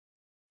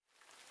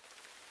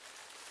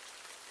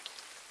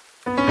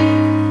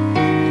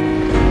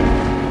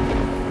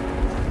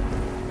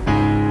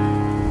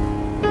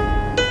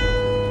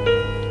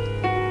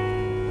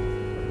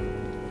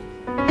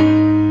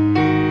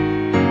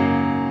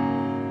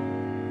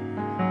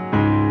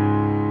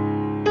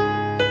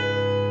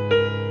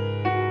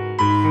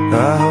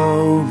I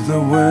hope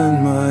that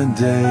when my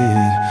day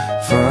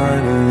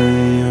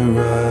finally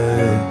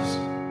arrives,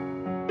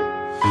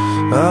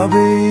 I'll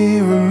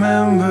be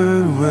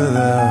remembered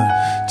without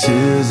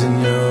tears in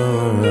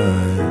your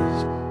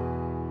eyes.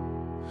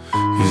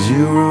 'Cause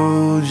you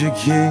ruled your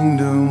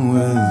kingdom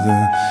with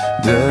the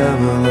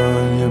devil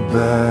on your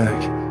back.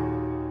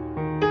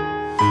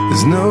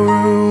 There's no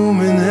room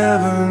in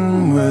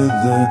heaven with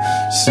the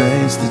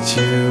saints that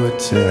you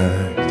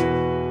attacked.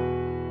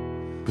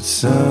 But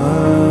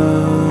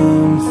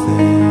some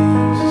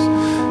things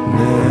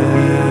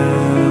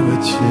never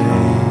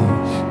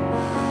change.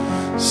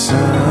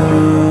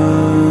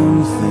 Some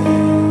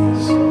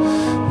things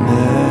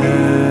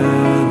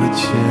never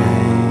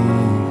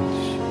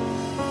change.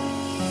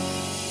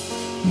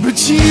 But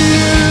you,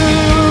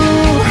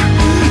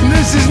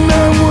 this is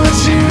not what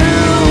you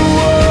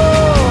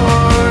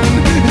want.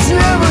 It's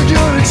never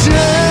gonna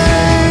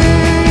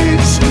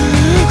change.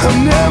 I'm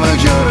never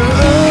gonna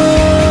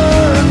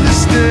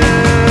understand.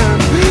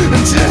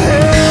 To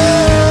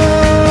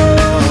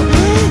hell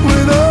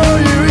with all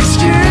your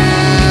excuses.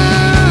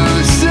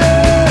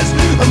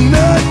 I'm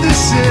not the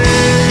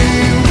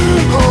same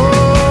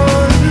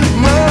on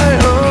my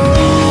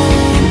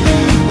own.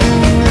 And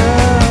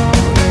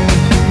now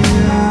and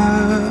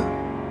here,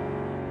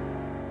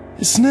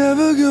 it's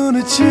never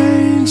gonna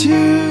change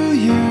who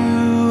you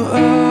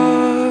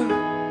are.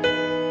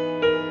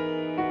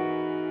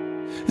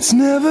 It's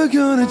never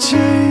gonna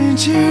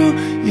change who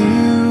you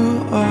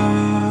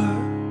are.